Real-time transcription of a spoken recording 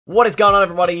What is going on,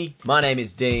 everybody? My name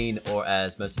is Dean, or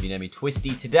as most of you know me, Twisty.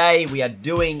 Today we are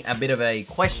doing a bit of a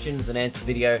questions and answers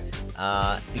video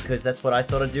because that's what I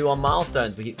sort of do on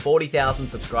Milestones. We hit 40,000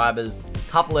 subscribers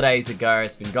a couple of days ago.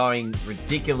 It's been going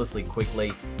ridiculously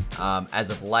quickly as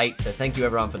of late, so thank you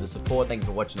everyone for the support. Thank you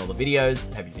for watching all the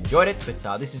videos. Hope you've enjoyed it,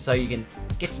 but this is so you can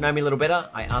get to know me a little better.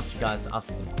 I asked you guys to ask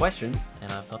me some questions,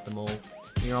 and I've got them all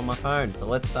here on my phone, so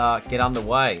let's get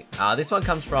underway. This one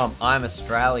comes from I'm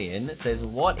Australian. It says,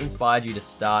 what inspired you to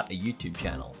start a YouTube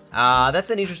channel?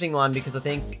 That's an interesting one because I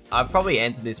think I've probably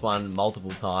answered this one multiple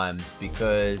times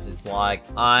because it's like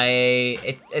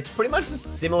it's pretty much a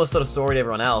similar sort of story to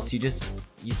everyone else.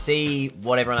 You see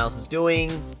what everyone else is doing,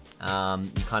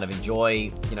 you kind of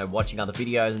enjoy, watching other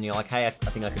videos, and you're like, hey, I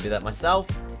think I could do that myself.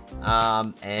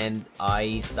 And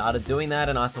I started doing that,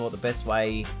 and I thought the best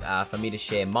way for me to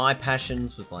share my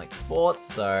passions was like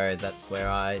sports, so that's where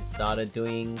I started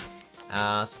doing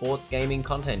sports gaming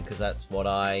content, because that's what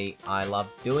I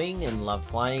love doing and love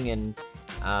playing, and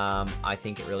I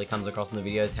think it really comes across in the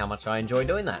videos how much I enjoy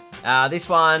doing that. This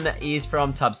one is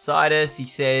from Tubsidus. He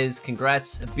says,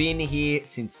 congrats, been here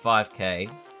since 5K.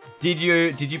 Did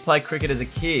you play cricket as a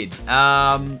kid?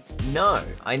 No,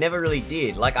 I never really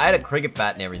did. Like, I had a cricket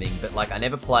bat and everything, but like I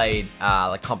never played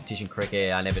like competition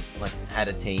cricket. I never like had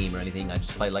a team or anything. I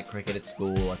just played like cricket at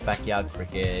school, like backyard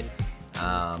cricket,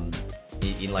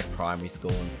 in like primary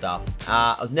school and stuff.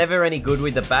 I was never any good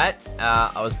with the bat.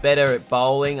 I was better at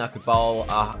bowling. I could bowl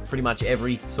pretty much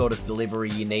every sort of delivery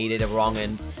you needed, a wrong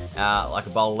end. I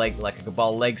could bowl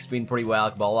leg spin pretty well. I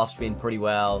could bowl off spin pretty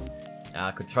well.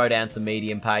 I could throw down some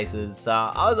medium paces.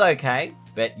 I was okay,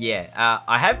 but yeah,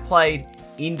 I have played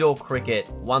indoor cricket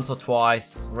once or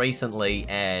twice recently,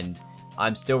 and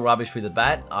I'm still rubbish with the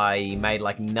bat. I made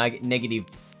like negative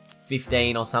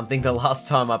 15 or something the last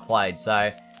time I played,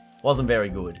 so wasn't very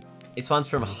good. This one's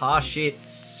from Harshit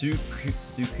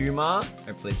Sukumar.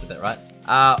 Hopefully I said that right.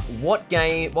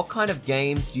 What kind of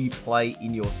games do you play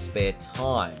in your spare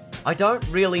time? I don't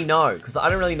really know, because I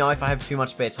don't really know if I have too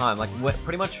much spare time. Like,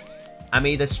 pretty much I'm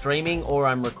either streaming or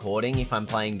I'm recording if I'm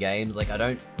playing games. Like, I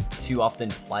don't too often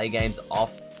play games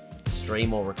off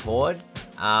stream or record.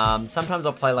 Sometimes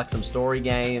I'll play like some story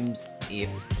games if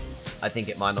I think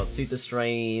it might not suit the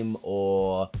stream,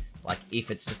 or like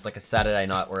if it's just like a Saturday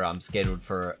night where I'm scheduled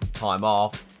for time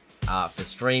off for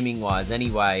streaming wise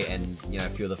anyway, and a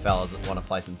few of the fellas that want to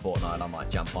play some Fortnite, I might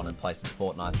jump on and play some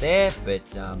Fortnite there.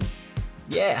 But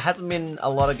yeah, it hasn't been a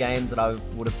lot of games that I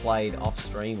would have played off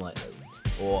stream lately,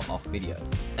 or off videos.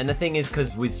 And the thing is,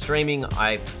 because with streaming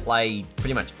I play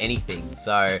pretty much anything,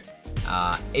 so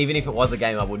even if it was a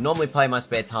game I would normally play in my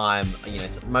spare time,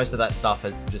 most of that stuff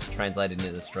has just translated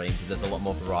into the stream because there's a lot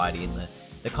more variety in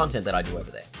the content that I do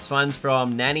over there. This one's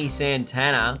from Nanny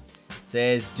Santana.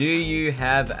 Says, do you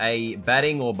have a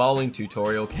batting or bowling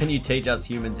tutorial? Can you teach us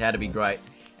humans how to be great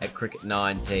at Cricket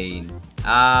 19?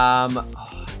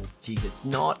 Jeez, it's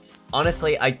not.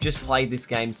 Honestly, I just played this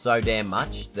game so damn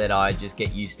much that I just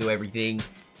get used to everything.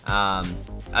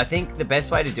 I think the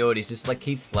best way to do it is just like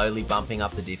keep slowly bumping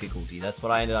up the difficulty. That's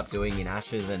what I ended up doing in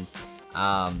Ashes, and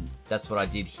that's what I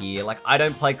did here. Like, I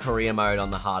don't play career mode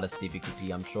on the hardest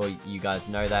difficulty. I'm sure you guys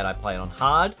know that. I play it on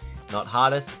hard, not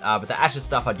hardest. But the Ashes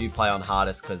stuff I do play on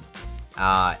hardest because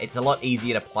it's a lot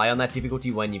easier to play on that difficulty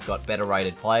when you've got better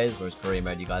rated players, whereas career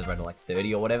mode you guys rated like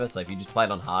 30 or whatever. So if you just played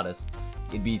on hardest,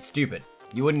 it'd be stupid.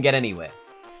 You wouldn't get anywhere.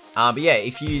 But yeah,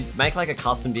 if you make like a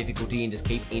custom difficulty and just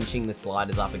keep inching the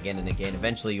sliders up again and again,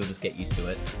 eventually you'll just get used to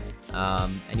it.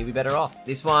 And you'll be better off.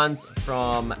 This one's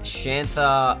from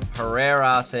Shantha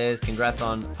Herrera. Says, congrats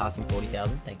on passing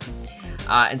 40,000. Thank you.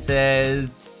 And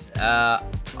says,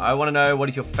 I want to know, what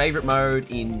is your favorite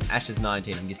mode in Ashes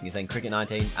 19? I'm guessing you're saying Cricket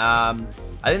 19. I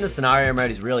think the scenario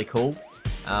mode is really cool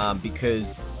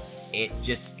because it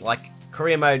just, like,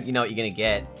 career mode, you know what you're going to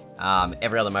get.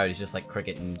 Every other mode is just like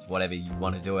cricket and whatever you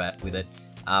want to do with it.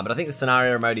 But I think the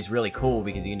scenario mode is really cool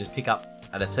because you can just pick up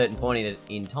at a certain point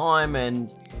in time,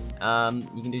 and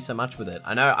you can do so much with it.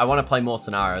 I know I want to play more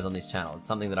scenarios on this channel. It's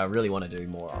something that I really want to do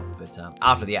more of, but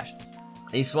after the Ashes.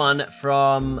 This one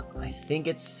from, I think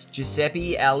it's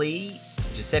Giuseppe Ali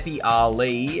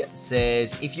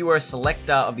says, if you were a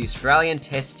selector of the Australian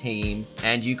Test team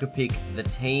and you could pick the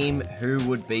team, who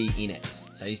would be in it?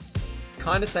 So he's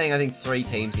kind of saying, I think, 3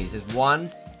 teams here. He says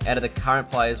 1 out of the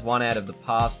current players, 1 out of the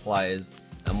past players,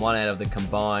 and 1 out of the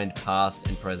combined past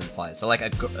and present players. So like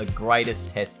a greatest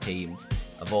Test team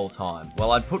of all time.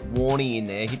 Well, I'd put Warney in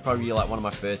there. He'd probably be like one of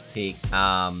my first picks.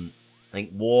 I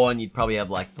think Warren, you'd probably have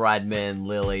like Bradman,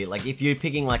 Lilly, like if you're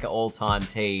picking like an all-time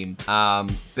team. But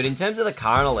in terms of the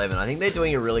current 11, I think they're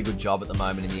doing a really good job at the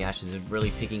moment in the Ashes of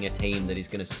really picking a team that is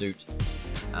going to suit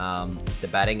the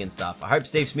batting and stuff. I hope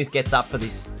Steve Smith gets up for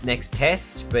this next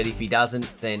test, but if he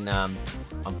doesn't, then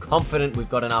I'm confident we've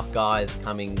got enough guys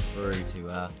coming through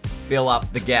to fill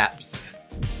up the gaps.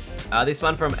 This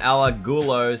one from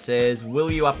Alagulo says,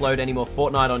 will you upload any more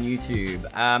Fortnite on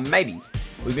YouTube? Maybe.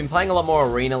 We've been playing a lot more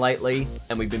Arena lately,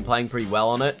 and we've been playing pretty well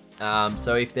on it.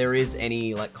 So if there is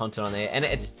any like content on there, and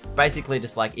it's basically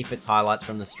just like if it's highlights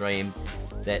from the stream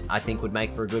that I think would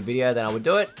make for a good video, then I would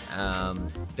do it.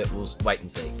 But we'll wait and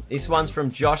see. This one's from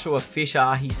Joshua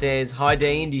Fisher. He says, hi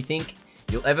Dean, do you think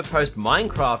you'll ever post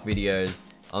Minecraft videos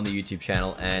on the YouTube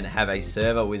channel and have a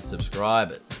server with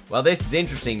subscribers? Well, this is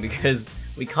interesting because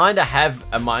we kind of have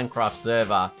a Minecraft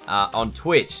server on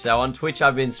Twitch. So on Twitch,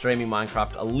 I've been streaming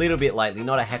Minecraft a little bit lately,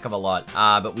 not a heck of a lot.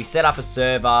 But we set up a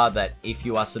server that if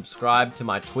you are subscribed to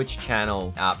my Twitch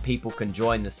channel, people can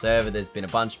join the server. There's been a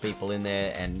bunch of people in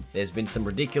there, and there's been some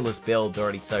ridiculous builds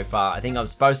already so far. I think I'm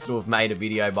supposed to have made a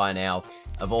video by now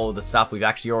of all of the stuff we've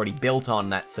actually already built on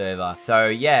that server. So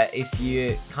yeah, if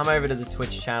you come over to the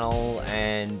Twitch channel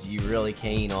and you're really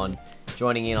keen on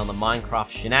joining in on the Minecraft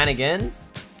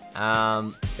shenanigans,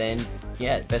 then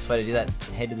yeah, the best way to do that is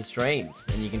head to the streams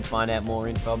and you can find out more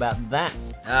info about that.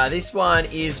 This one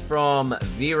is from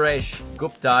Viresh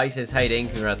Gupta. He says, hey Dean,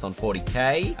 congrats on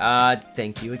 40k.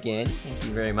 Thank you again. Thank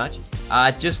you very much.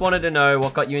 Just wanted to know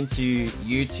what got you into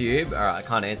YouTube. Alright, I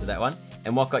can't answer that one.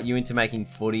 And what got you into making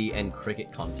footy and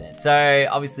cricket content? So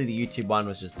obviously the YouTube one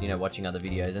was just, you know, watching other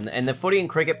videos, and the footy and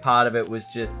cricket part of it was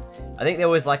just, I think there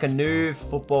was like a new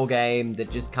football game that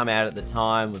just come out at the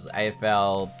time, was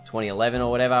AFL 2011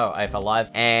 or whatever, or AFL Live,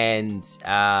 and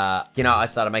you know, I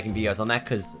started making videos on that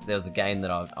because there was a game that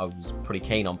I was pretty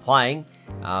keen on playing.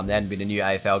 There hadn't been a new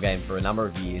AFL game for a number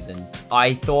of years, and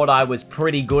I thought I was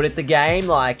pretty good at the game,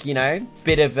 like, you know,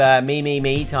 bit of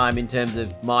me time in terms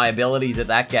of my abilities at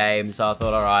that game. So I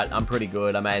thought, all right, I'm pretty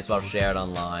good, I may as well share it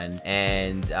online.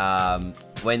 And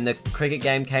when the cricket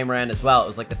game came around as well, it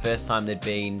was like the first time there'd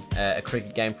been a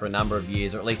cricket game for a number of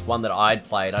years, or at least one that I'd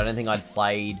played. I don't think I'd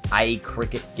played a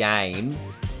cricket game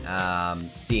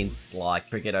since like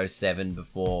Cricket 07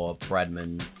 before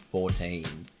Bradman 14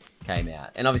 came out.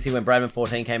 And obviously when Bradman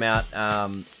 14 came out,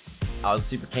 I was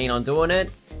super keen on doing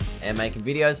it and making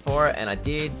videos for it, and I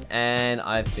did, and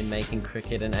I've been making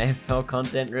cricket and AFL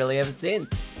content really ever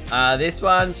since. This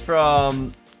one's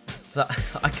from, so,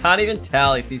 I can't even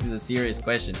tell if this is a serious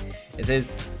question. It says,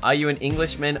 are you an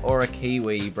Englishman or a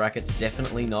Kiwi? Brackets,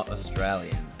 definitely not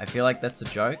Australian. I feel like that's a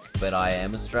joke, but I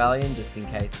am Australian, just in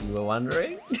case you were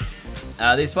wondering.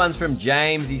 This one's from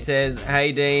James. He says,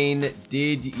 hey Dean,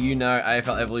 did you know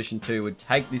AFL Evolution 2 would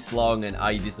take this long, and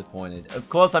are you disappointed? Of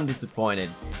course I'm disappointed.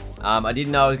 I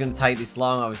didn't know it was going to take this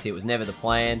long. Obviously it was never the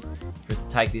plan for it to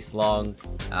take this long.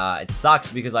 It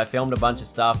sucks because I filmed a bunch of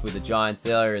stuff with the Giants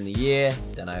earlier in the year.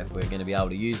 Don't know if we're going to be able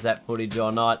to use that footage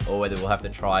or not, or whether we'll have to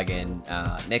try again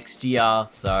next year.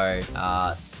 So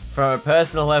from a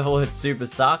personal level, it super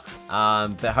sucks,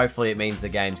 but hopefully it means the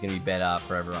game's going to be better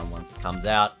for everyone once it comes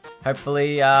out.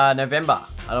 Hopefully November.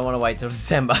 I don't want to wait till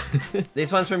December.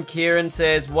 This one's from Kieran.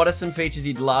 Says, what are some features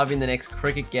you'd love in the next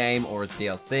cricket game or as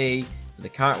DLC for the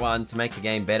current one to make the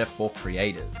game better for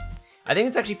creators? I think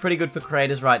it's actually pretty good for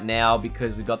creators right now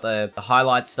because we've got the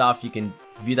highlight stuff. You can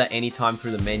view that anytime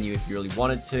through the menu if you really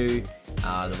wanted to.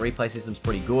 The replay system's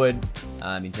pretty good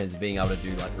in terms of being able to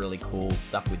do like really cool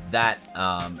stuff with that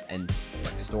and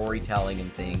like storytelling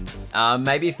and things.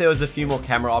 Maybe if there was a few more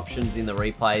camera options in the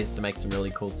replays to make some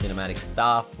really cool cinematic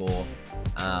stuff, or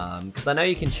because I know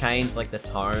you can change like the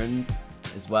tones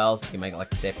as well, so you can make it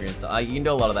like sepia and stuff. You can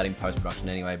do a lot of that in post-production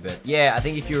anyway, but yeah, I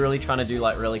think if you're really trying to do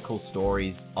like really cool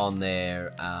stories on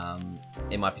there,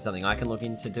 it might be something I can look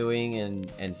into doing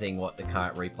and seeing what the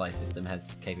current replay system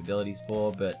has capabilities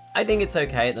for. But I think it's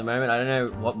okay at the moment. I don't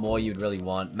know what more you'd really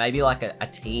want. Maybe like a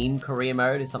team career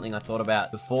mode is something I thought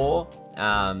about before.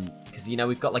 Because, you know,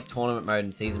 we've got like tournament mode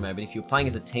and season mode, but if you're playing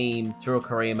as a team through a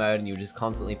career mode and you're just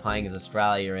constantly playing as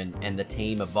Australia and the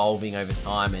team evolving over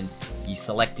time and you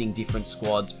selecting different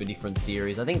squads for different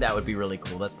series, I think that would be really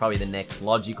cool. That's probably the next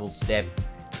logical step,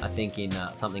 I think, in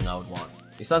something I would want.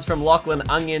 This one's from Lachlan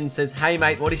Onion. Says, hey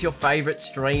mate, what is your favorite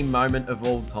stream moment of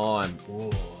all time?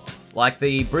 Ooh. Like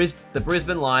the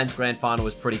Brisbane Lions grand final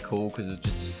was pretty cool because there was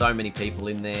just so many people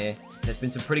in there. There's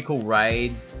been some pretty cool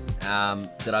raids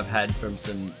that I've had from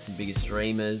some bigger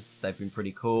streamers. They've been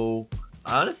pretty cool.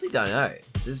 I honestly don't know.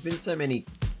 There's been so many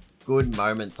good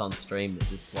moments on stream that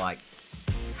just like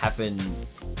happen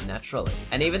naturally.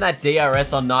 And even that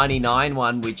DRS on 99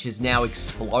 one, which has now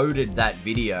exploded that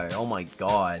video. Oh my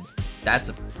god. That's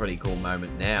a pretty cool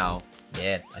moment now.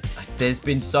 Yeah, there's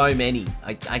been so many.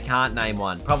 I can't name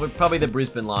one. Probably the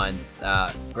Brisbane Lions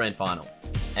grand final.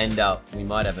 And we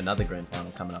might have another grand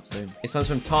final coming up soon. This one's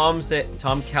from Tom.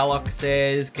 Tom Callock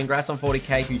says, congrats on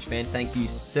 40K, huge fan. Thank you,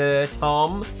 Sir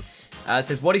Tom.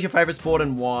 Says, what is your favorite sport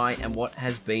and why? And what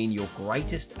has been your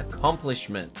greatest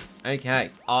accomplishment? Okay.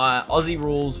 Aussie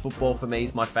rules football for me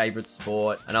is my favorite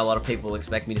sport. I know a lot of people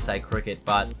expect me to say cricket,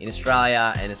 but in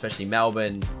Australia and especially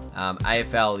Melbourne,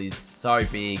 AFL is so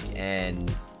big and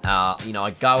you know,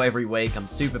 I go every week. I'm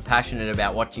super passionate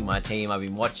about watching my team. I've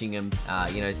been watching them,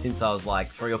 you know, since I was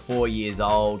like 3 or 4 years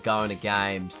old, going to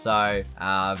games. So,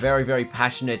 very, very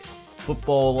passionate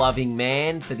football loving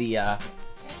man for the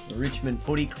Richmond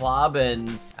Footy Club,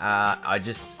 and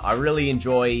I really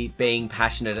enjoy being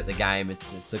passionate at the game.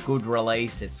 It's a good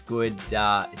release. It's good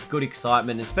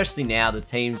excitement, especially now the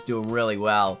team's doing really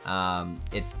well.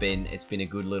 It's been a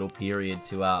good little period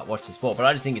to watch the sport. But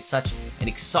I just think it's such an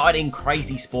exciting,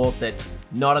 crazy sport that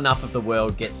not enough of the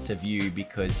world gets to view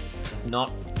because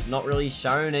not really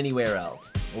shown anywhere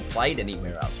else or played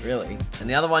anywhere else, really. And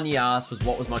the other one you asked was,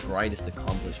 what was my greatest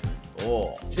accomplishment?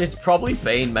 Oh, it's probably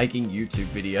been making YouTube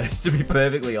videos, to be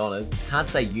perfectly honest. Can't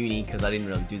say uni because I didn't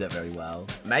really do that very well.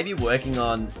 Maybe working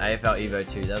on AFL Evo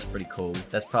 2, that was pretty cool.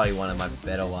 That's probably one of my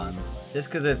better ones. Just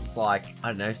because it's like, I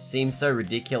don't know, seems so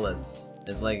ridiculous.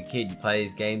 It's like a kid, you play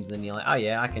these games and then you're like, oh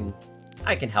yeah,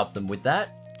 I can help them with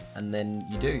that. And then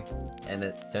you do. And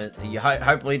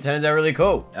hopefully it turns out really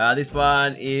cool. This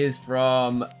one is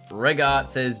from Regart,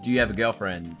 says, do you have a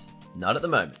girlfriend? Not at the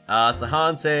moment.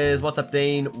 Sahan says, what's up,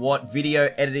 Dean? What video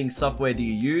editing software do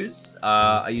you use?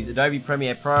 I use Adobe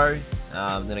Premiere Pro.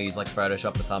 Then I use like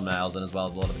Photoshop for thumbnails and as well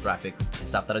as a lot of the graphics and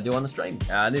stuff that I do on the stream.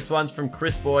 This one's from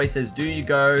Chris Boy, says, do you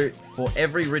go for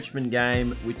every Richmond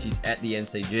game, which is at the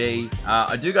MCG?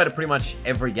 I do go to pretty much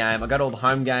every game. I go to all the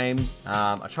home games.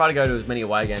 I try to go to as many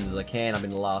away games as I can. I've been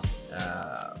the last,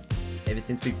 ever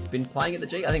since we've been playing at the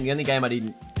G. I think the only game I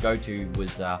didn't go to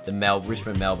was the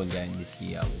Richmond-Melbourne game this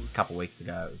year. It was a couple weeks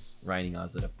ago. It was raining. I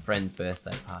was at a friend's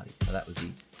birthday party, so that was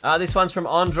it. This one's from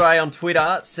Andre on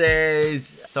Twitter.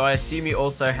 Says, so I assume you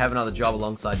also have another job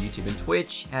alongside YouTube and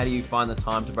Twitch. How do you find the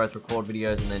time to both record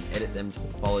videos and then edit them to the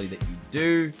quality that you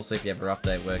do? Also, if you have a rough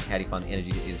day at work, how do you find the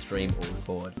energy to either stream or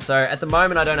record? So at the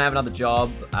moment, I don't have another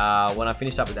job. When I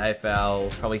finished up with AFL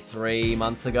probably 3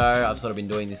 months ago, I've sort of been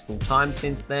doing this full time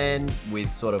since then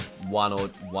with sort of one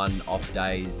off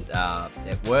days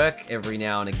at work every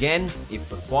now and again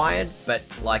if required. But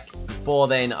like before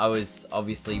then, I was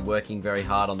obviously working very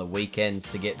hard on the weekends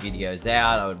to get videos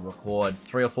out. I would record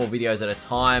 3 or 4 videos at a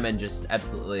time and just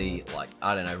absolutely, like,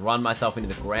 I don't know, run myself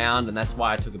into the ground. And that's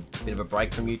why I took a bit of a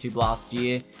break from YouTube last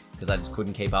year, because I just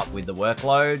couldn't keep up with the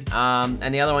workload.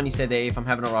 And the other one you said there, if I'm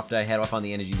having a rough day, how do I find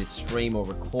the energy to stream or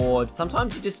record?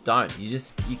 Sometimes you just don't. You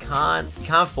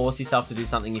can't force yourself to do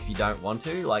something if you don't want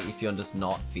to, like if you're just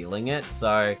not feeling it.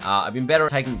 So I've been better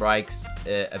at taking breaks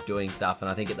of doing stuff, and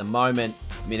I think at the moment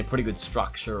I'm in a pretty good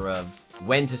structure of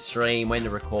when to stream, when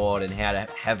to record, and how to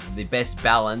have the best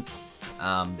balance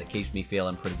that keeps me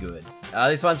feeling pretty good.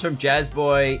 This one's from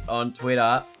Jazzboy on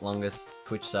Twitter. Longest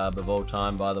Twitch sub of all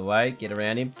time, by the way. Get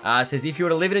around him. Says, if you were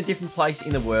to live in a different place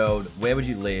in the world, where would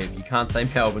you live? You can't say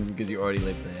Melbourne because you already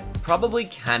live there. Probably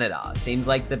Canada. Seems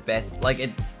like the best.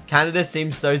 Canada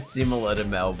seems so similar to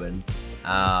Melbourne.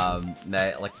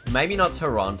 Like maybe not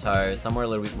Toronto, somewhere a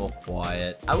little bit more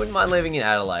quiet. I wouldn't mind living in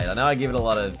Adelaide. I know I give it a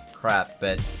lot of crap,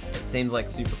 but it seems like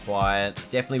super quiet.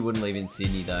 Definitely wouldn't live in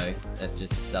Sydney though. That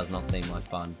just does not seem like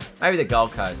fun. Maybe the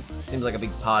Gold Coast. Seems like a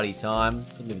big party time.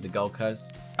 Could live at the Gold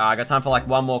Coast. I got time for like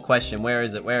one more question. Where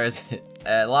is it?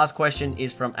 Last question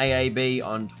is from AAB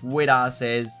on Twitter.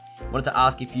 Says, wanted to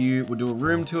ask if you would do a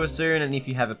room tour soon and if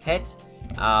you have a pet.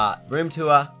 Room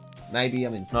tour, maybe. I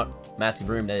mean, it's not massive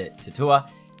room to tour.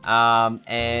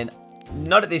 And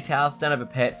not at this house, don't have a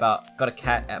pet, but got a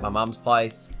cat at my mum's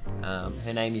place.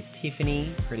 Her name is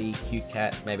Tiffany, pretty cute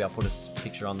cat. Maybe I'll put a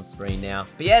picture on the screen now.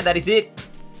 But yeah, that is it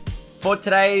for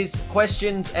today's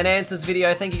questions and answers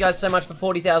video. Thank you guys so much for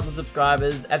 40,000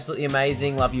 subscribers. Absolutely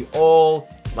amazing. Love you all.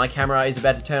 My camera is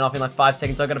about to turn off in like 5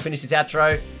 seconds, so I've got to finish this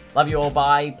outro. Love you all.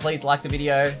 Bye. Please like the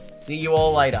video. See you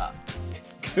all later.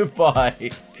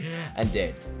 Goodbye. And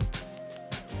dead.